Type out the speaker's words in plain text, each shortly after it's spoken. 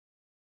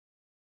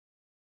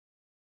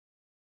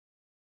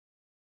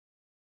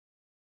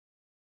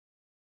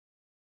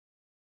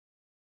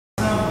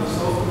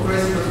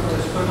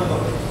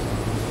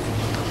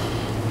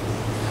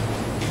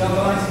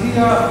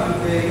here in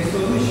the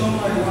introduction,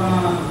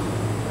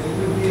 it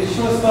will be a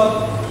short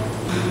stop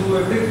to do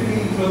a brief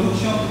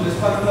introduction to the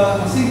spark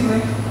plasma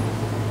synchrony.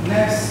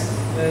 Next,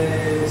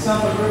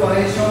 sample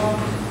preparation of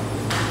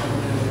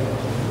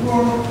the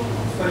work,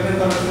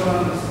 experimental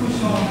resonance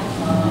discussion,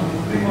 and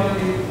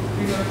primary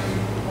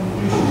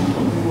conclusion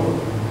of the work.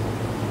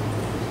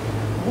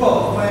 Well,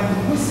 when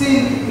we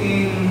think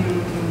in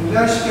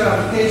large scale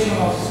application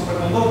of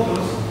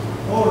superconductors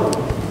or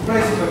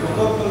gray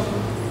superconductors,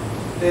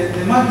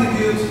 the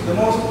magnitude, the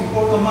most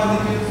important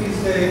magnitude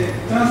is the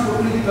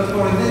transport critical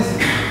current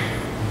density.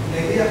 The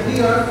idea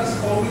here is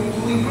always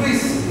to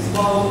increase its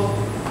value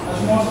as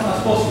much as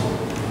possible.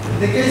 In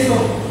the case of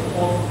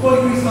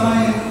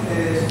polycrystalline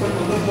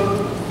superconductor,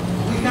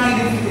 we can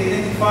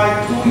identify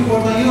two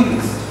important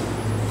units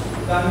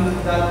that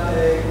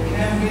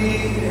can be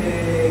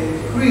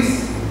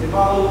increased the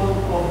value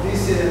of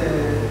this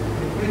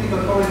critical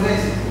current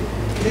density.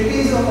 In the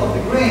case of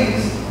the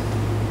grains,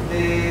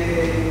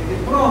 the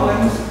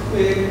problems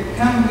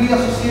can be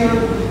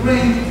associated with the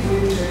grain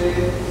with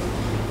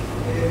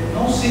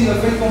no single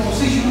phase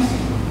compositions,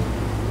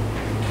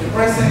 the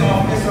presence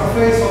of extra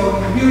phase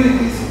or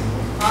impurities,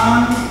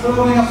 and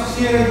problem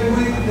associated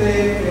with the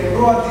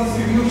raw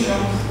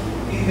distributions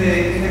in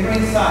the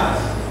grain size.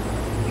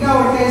 In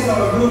our case,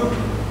 our group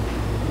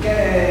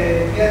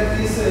get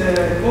this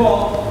goal.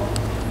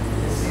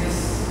 Since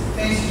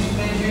 10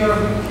 years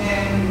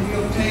we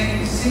obtain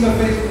single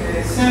phase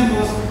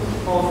samples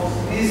of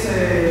this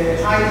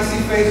high DC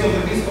phase of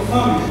the visco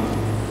family.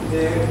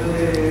 The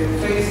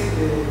phase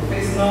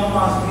known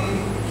as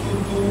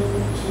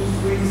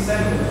B2223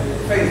 sample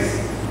phase.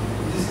 In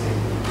this case.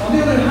 On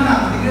the other hand,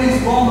 the grain's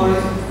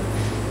boundary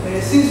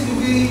seems to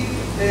be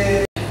the.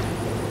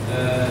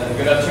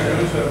 Good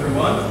afternoon to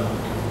everyone.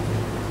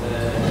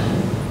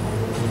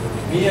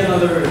 Me and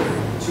other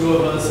two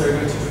of us are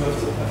going to do a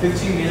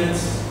 15-minute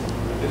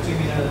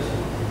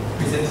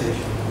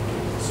presentation.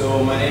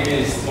 So my name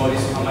is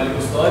Ramalho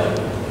Custodio.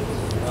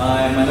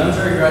 I'm an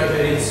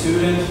undergraduate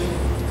student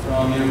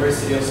from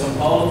University of São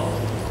Paulo,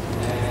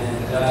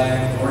 and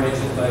I'm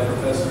oriented by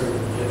Professor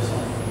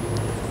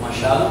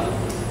Machado.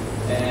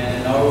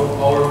 And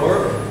our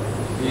work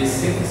is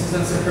synthesis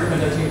and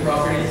superconducting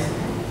properties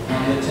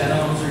on the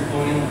tantalum,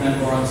 zirconium, and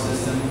boron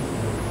system,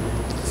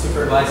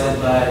 supervised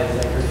by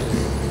Cigarroa.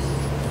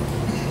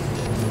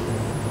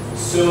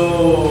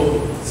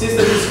 So, since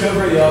the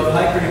discovery of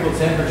high critical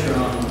temperature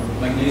on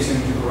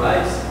magnesium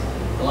gibberite,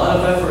 a lot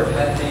of effort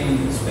had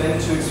been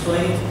spent to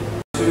explain,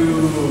 to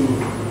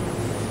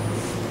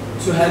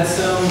have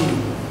some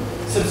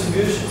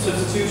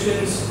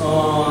substitutions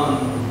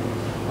on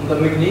the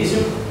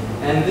magnesium,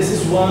 and this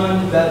is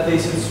one that they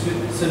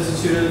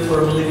substituted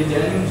for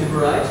molybdenum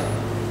gibberite.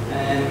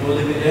 And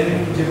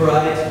molybdenum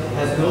gibberite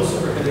has no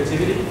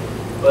superconductivity,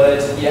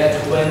 but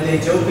yet when they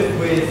dope it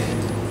with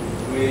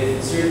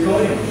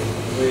zirconium,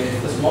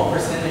 with a small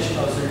percentage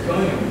of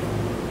zirconium,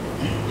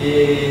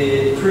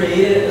 it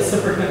created a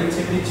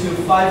superconductivity to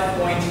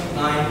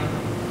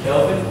 5.9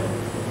 Kelvin.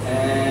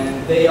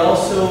 And they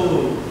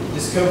also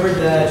discovered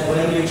that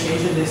when you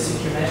change the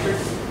stoichiometric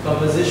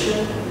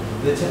composition,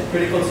 the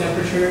critical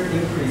temperature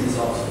increases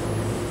also.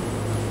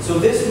 So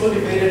this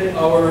motivated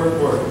our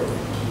work.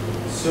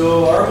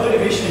 So our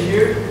motivation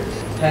here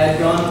had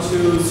gone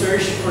to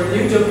search for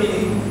new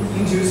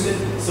doping-induced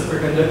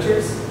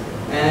superconductors,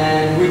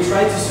 and we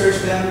tried to search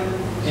them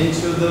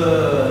into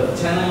the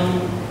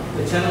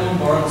tantalum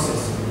boron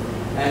system.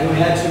 And we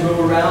had to go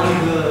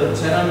around the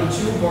tantalum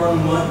 2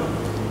 boron 1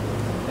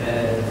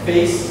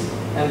 phase,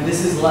 and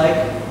this is like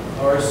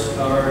our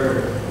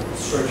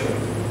structure.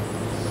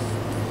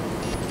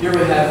 Here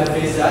we have the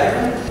phase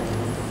diagram,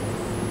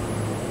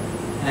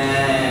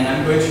 and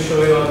I'm going to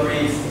show you a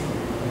brief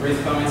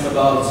comments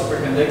about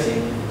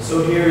superconducting.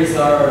 So here is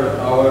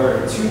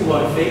our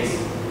 2-1 phase,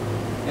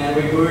 and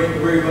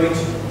we're going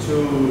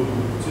to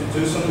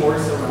do some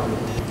works around it.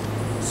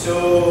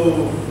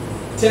 So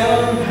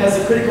tantalum has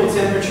a critical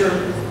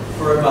temperature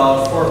for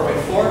about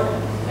 4.4,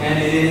 and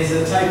it is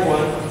a type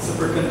 1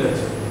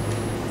 superconductor.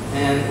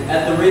 And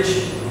at the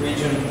rich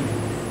region,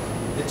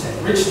 the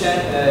rich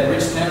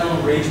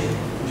tantalum region,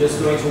 I'm just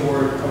going to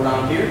work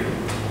around here.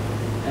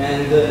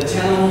 And the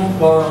tantalum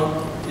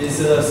boron is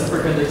a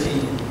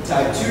superconducting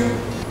type 2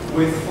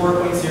 with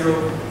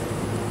 4.0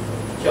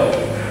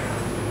 Kelvin.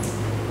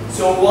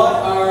 So what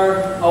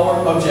are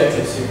our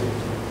objectives here?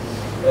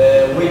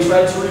 We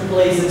tried to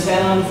replace the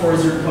tantalum for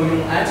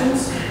zirconium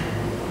atoms,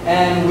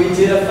 and we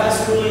did a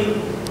fast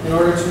cooling in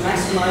order to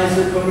maximize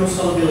zirconium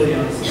solubility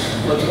on the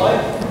system. But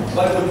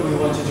why would we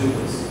want to do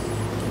this?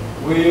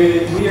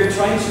 We are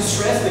trying to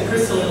stress the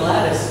crystalline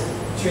lattice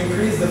to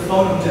increase the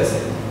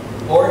photointensity,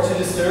 or to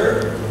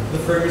disturb the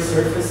Fermi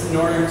surface in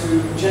order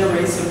to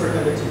generate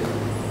superconductivity.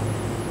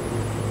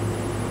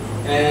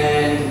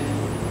 And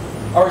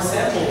our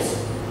samples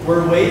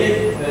were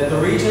weighted, the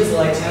regions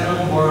like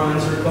tantalum, boron,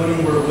 and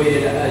zirconium were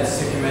weighted at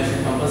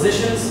stoichiometric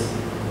compositions,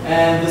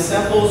 and the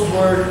samples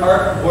were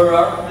arc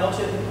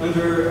melted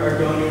under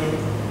argonium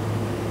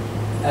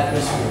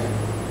atmosphere.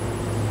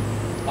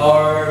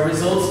 Our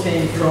results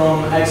came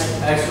from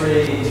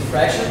X-ray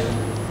diffraction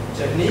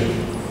technique.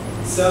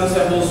 Some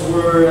samples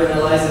were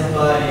analyzed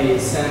by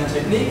SAM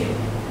technique.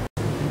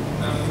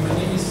 My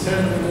name is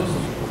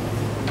Renosto.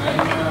 I'm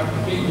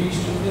a PhD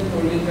student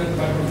oriented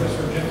by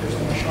Professor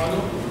Jefferson Machado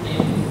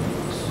in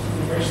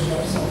University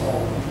of São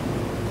Paulo.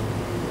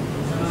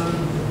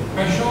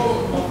 I show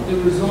the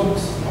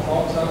results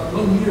about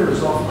 1 year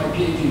of my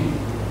PhD.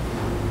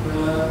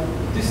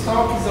 This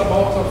talk is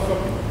about the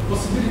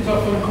possibility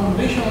of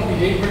unconventional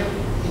behavior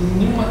in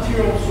new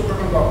material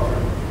superconductor.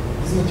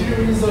 This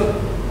material is a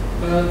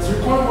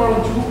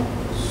zirconium-boron 2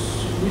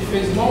 with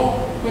a small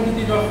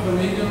quantity of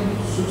vanadium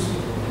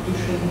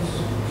substitutions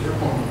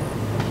zirconium.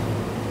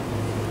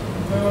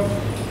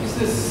 It's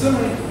the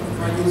summary.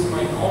 I use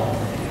my talk,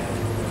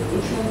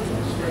 evolution,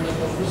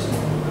 experimental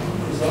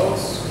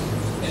results,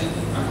 and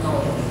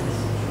acknowledgements.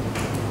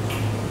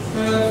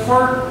 For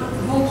a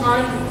long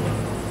time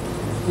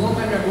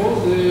ago,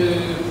 the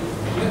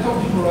metal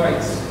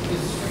diborides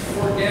is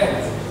forget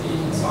in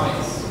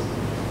science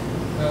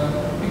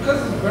because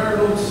it's very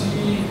low C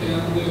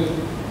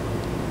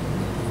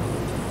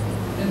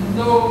and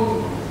no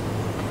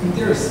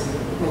interest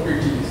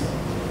properties.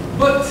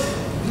 But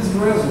this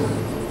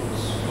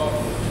resonance of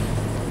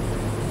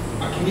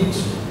actinide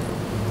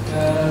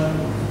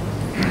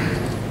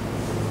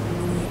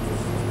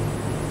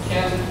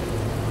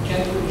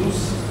can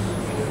produce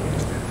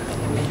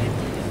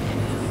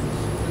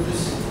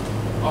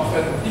of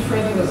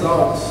different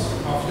results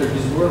after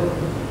this work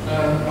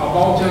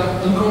about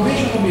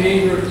unconventional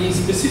behavior in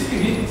specific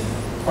heat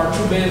for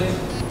two band.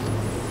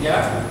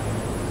 Yeah.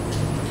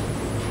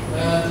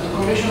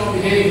 Unconventional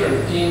behavior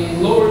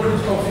in lower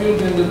critical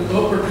field and the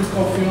upper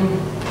critical field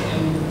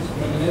in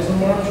magnesium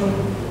molecule.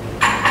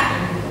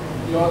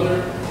 The other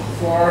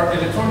for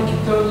electronic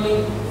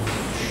tunneling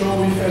show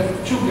with a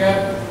two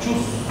gap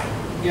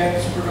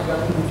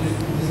superconductor in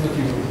this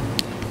material.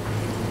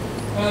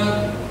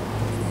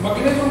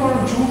 Magnesium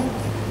boron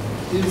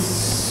 2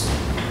 is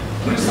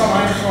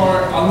crystalline for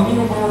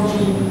aluminum boron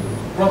 2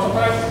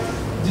 prototype.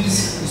 This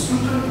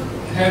structure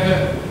have a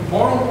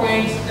boron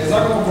planes,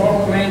 hexagonal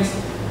boron planes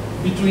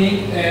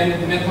between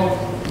and metal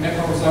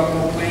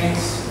hexagonal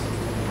planes.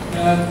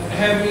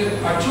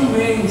 Have two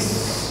mains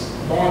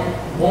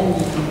bond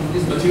to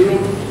this material.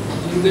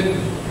 In the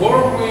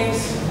boron planes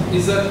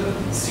is a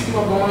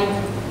sigma bond.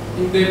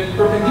 In the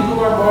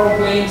perpendicular boron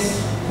planes,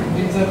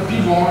 it's a p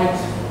bond.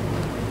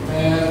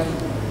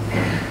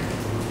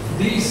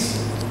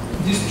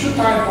 These two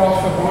types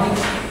of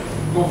bonds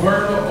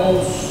govern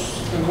all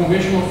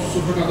conventional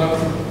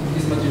superconductor in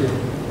this material.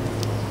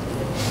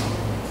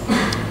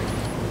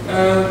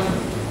 And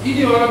the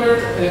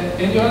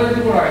other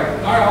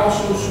diboride are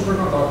also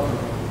superconductor.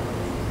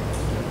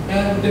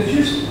 And the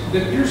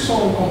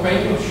Pearson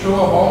companion show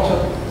about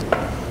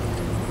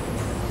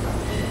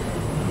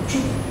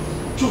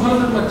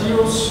 200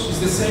 materials is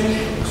the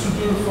same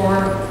structure for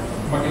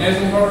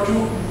magnesium boron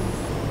 2.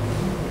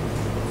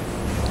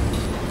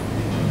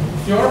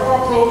 The Oracle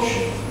approach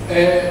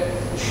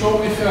show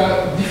with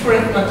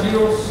different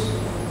materials,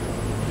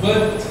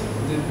 but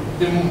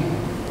the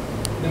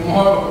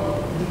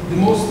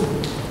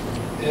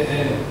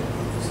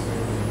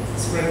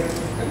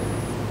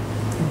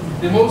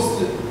most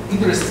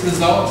interesting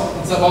result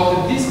is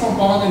about this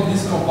compound and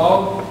this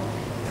compound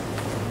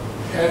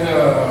have a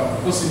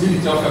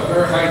possibility of a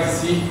very high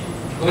DC,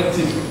 but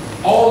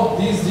all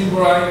these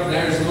diboride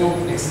there is no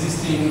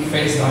existing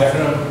phase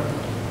diagram.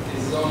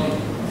 It's only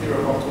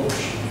theoretical approach.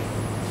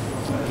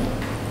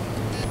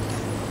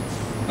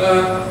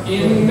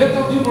 In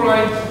metal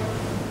diboride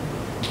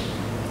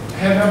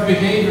have a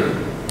behavior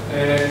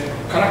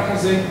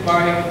characterized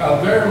by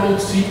a very low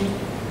C.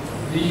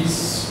 This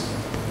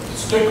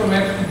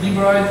stoichiometric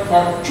diboride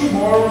for 2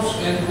 borons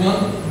and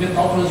 1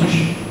 metal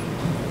transition.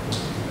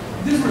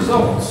 These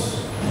results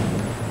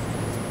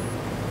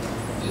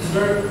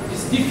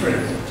is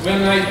different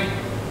when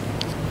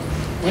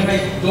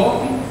I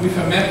dope with a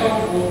metal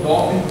or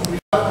doping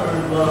with.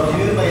 Well,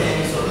 my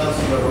name is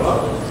Cigarroa.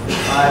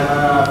 I'm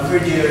a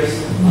 3rd year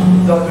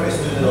doctoral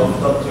student of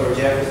Dr.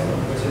 Jefferson,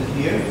 present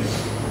here.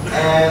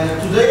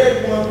 And today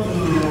I want to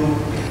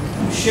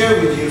share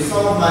with you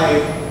some of my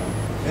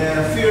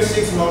first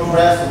 6 month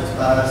results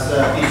as a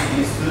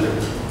PhD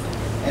student.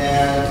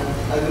 And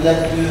I would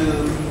like to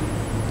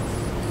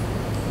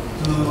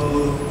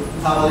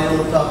have a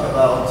little talk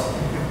about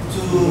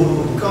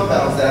 2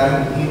 compounds that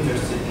I'm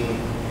interested in.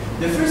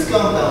 The first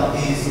compound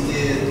is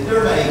the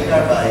ternary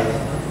carbide,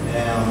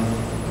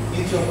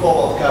 lithium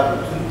cobalt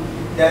copper 2.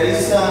 That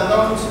is a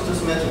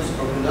non-symmetric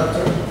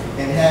superconductor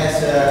and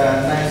has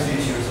nice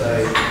features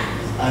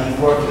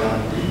I'm working on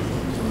to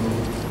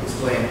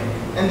explain.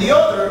 And the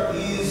other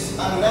is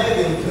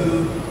anionium to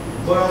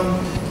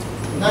boron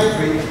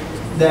nitrate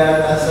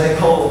that, as I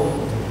call,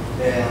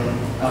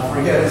 I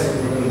forget, is a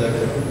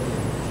superconductor.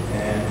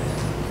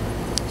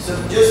 So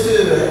just to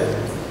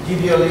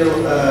give you a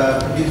little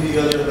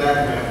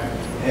background,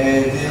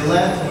 the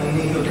length of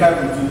nickel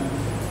carbon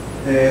 2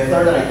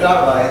 ternary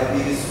carbide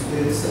is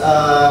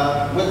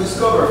well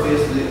discovered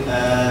firstly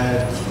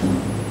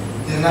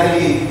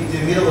the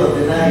middle of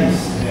the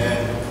 90s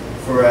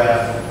for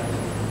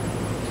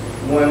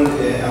one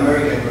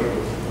American group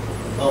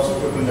of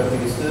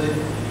superconducting study.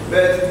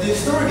 But the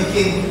story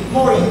became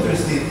more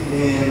interested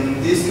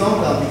in this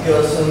compound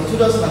because in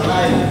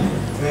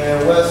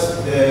 2009 was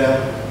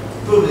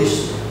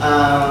published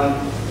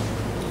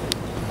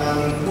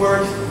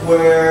work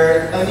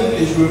where an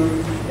English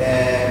group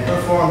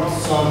performed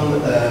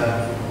some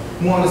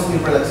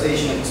monospin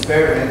relaxation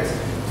experiment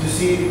to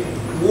see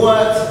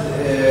what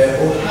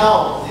or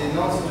how the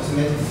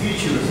non-supersymmetric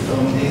features of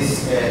this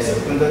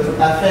superconductor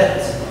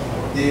affect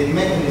the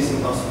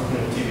mechanism of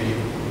superconductivity.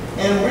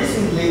 And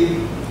recently,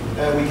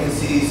 we can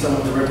see some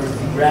of the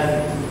representative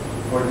graphic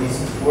for this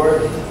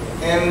work.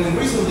 And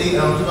recently,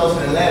 in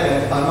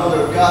 2011,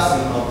 another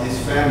cousin of this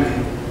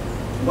family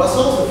was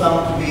also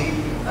found to be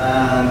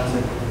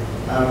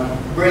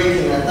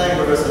breaking a time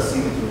reversal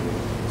symmetry.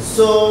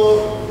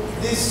 So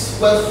this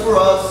was for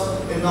us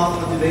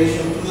enough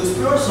motivation to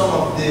explore some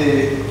of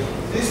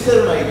these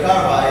ternary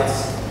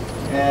carbides,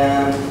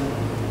 and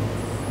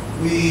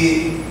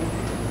we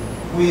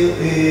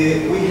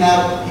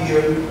have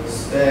here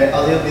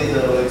a little bit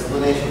of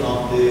explanation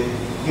of the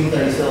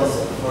unitary cells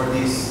for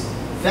this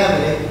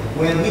family,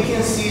 when we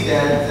can see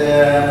that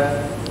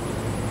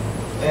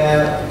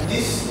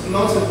these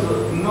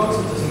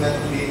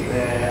non-supersymmetry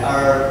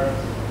are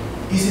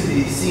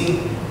easily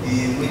seen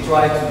if we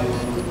try to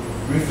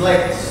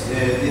reflect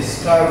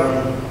these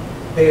carbon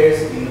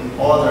pairs in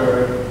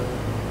other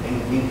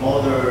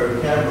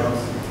carbons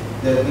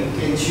that we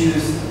can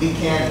choose. We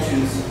can't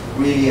choose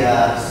really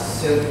a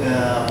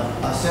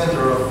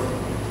center of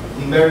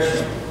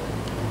immersion.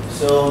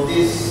 So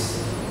this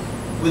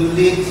would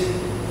lead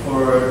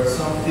for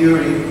some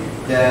theory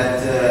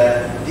that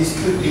this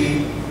could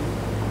be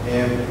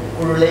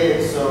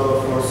correlated.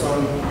 So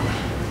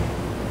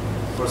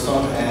for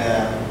some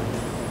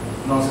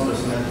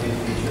non-supersymmetric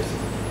features,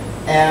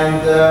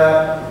 and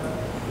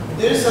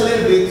there's a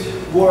little bit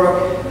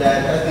work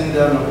that has been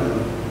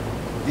done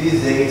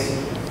these days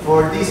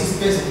for this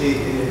specific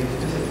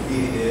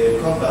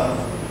compound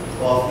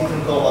of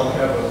different cobalt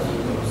carbon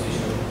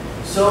composition.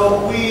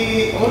 So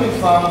we only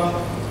found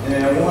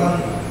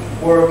one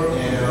work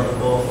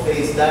of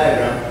phase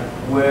diagram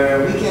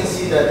where we can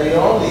see that the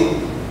only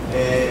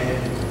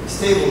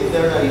stable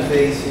ternary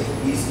phase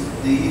is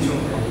the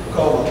yttrium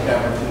cobalt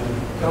carbon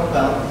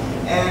compound.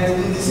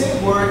 And in the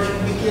same work,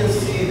 we can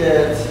see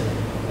that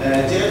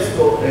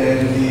Jetscope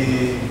in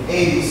the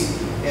 80s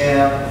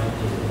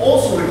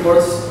also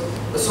reports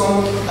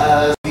some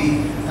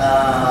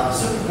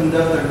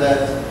superconductor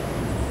that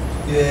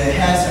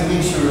has a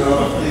mixture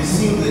of the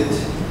singlet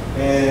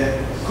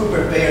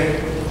Cooper pair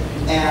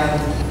and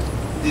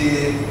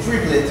the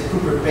triplet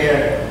Cooper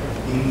pair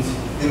in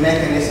the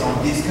mechanism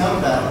of this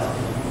compound.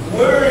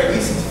 Where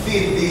is it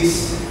fit this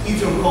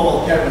yttrium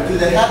cobalt carbon to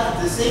that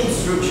have the same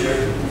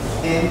structure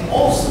and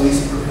also is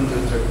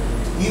superconductor?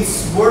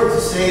 It's worth to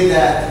say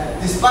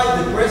that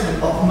despite the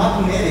presence of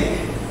magnetic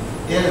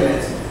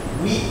elements,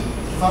 we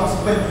found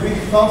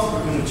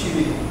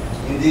superconductivity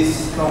in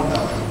this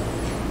compound.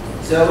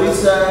 So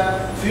it's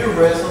a few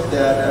results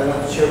that I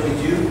want to share with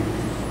you.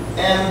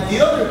 And the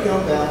other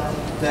compound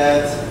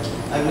that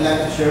I would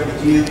like to share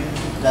with you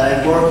that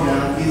I'm working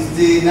on is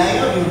the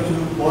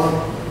niobium-2 boron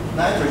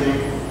nitrogen,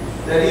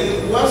 that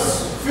it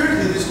was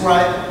firstly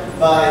described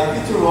by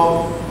Peter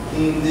Rowe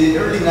in the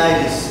early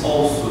 90s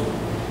also.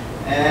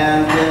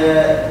 And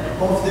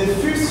of the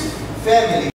first family